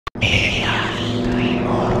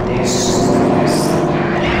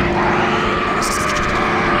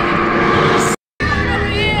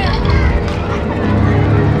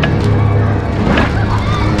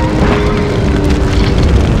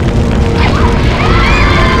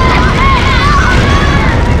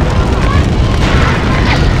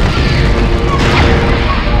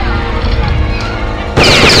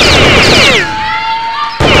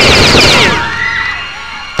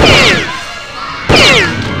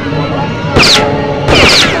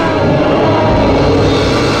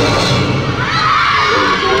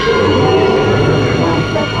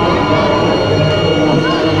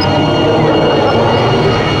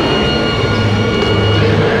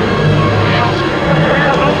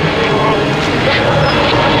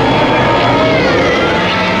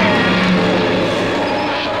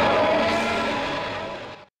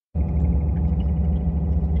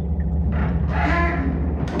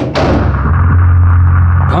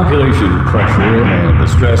Population pressure and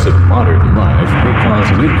the stress of modern life may cause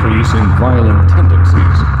an increase in violent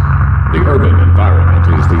tendencies. The urban environment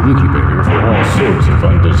is the incubator for all sorts of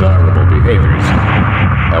undesirable behaviors.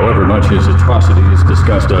 However much his atrocities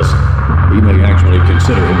disgust us, he may actually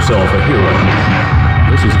consider himself a hero.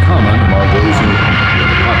 This is common among those who, in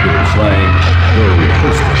the popular slang, go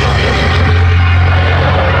postal.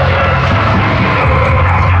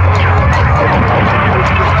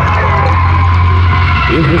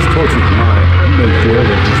 In his tortured mind, he may feel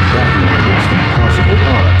that he's battling against impossible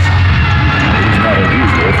odds. It is not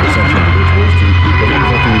unusual for such individuals to believe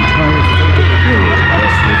that the entire fate of the world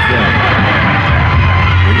rests with them.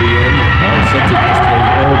 In the end, our subject displays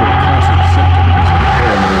all the classic symptoms of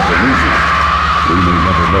paranoid delusion. We may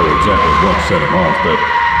never know exactly what set him off, but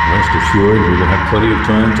rest assured we will have plenty of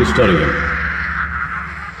time to study him.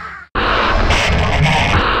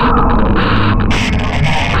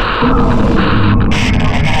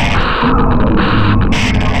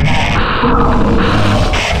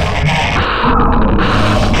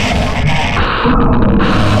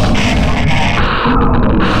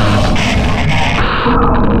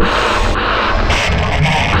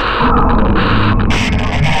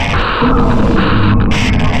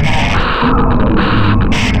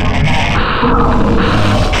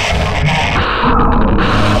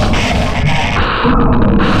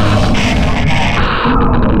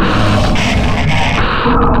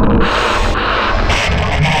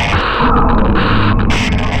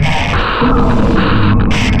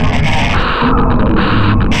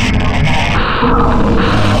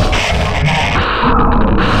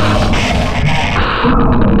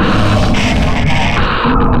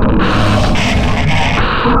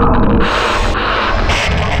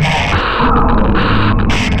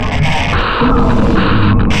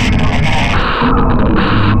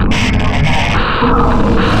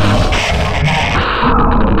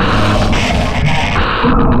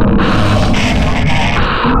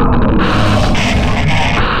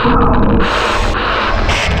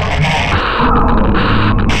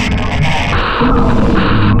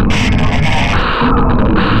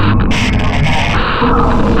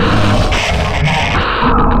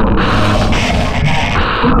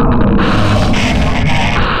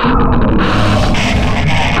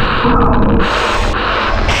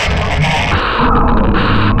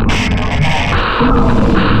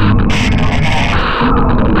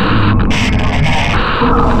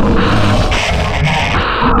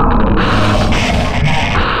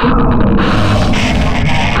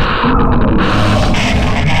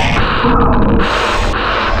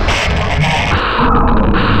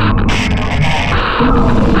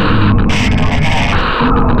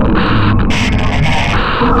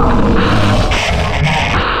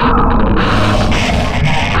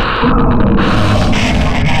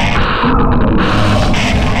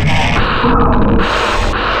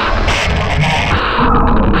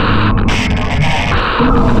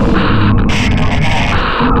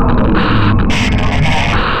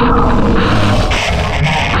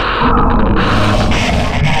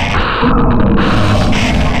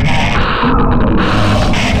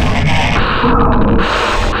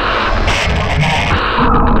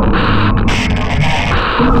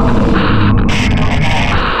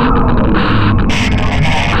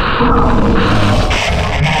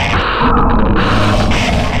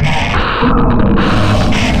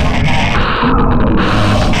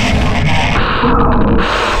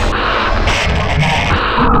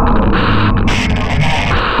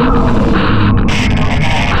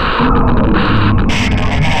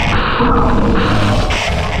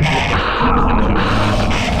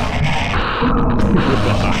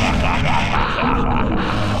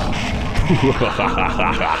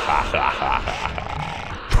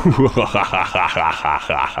 Ha ha ha ha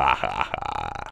ha ha.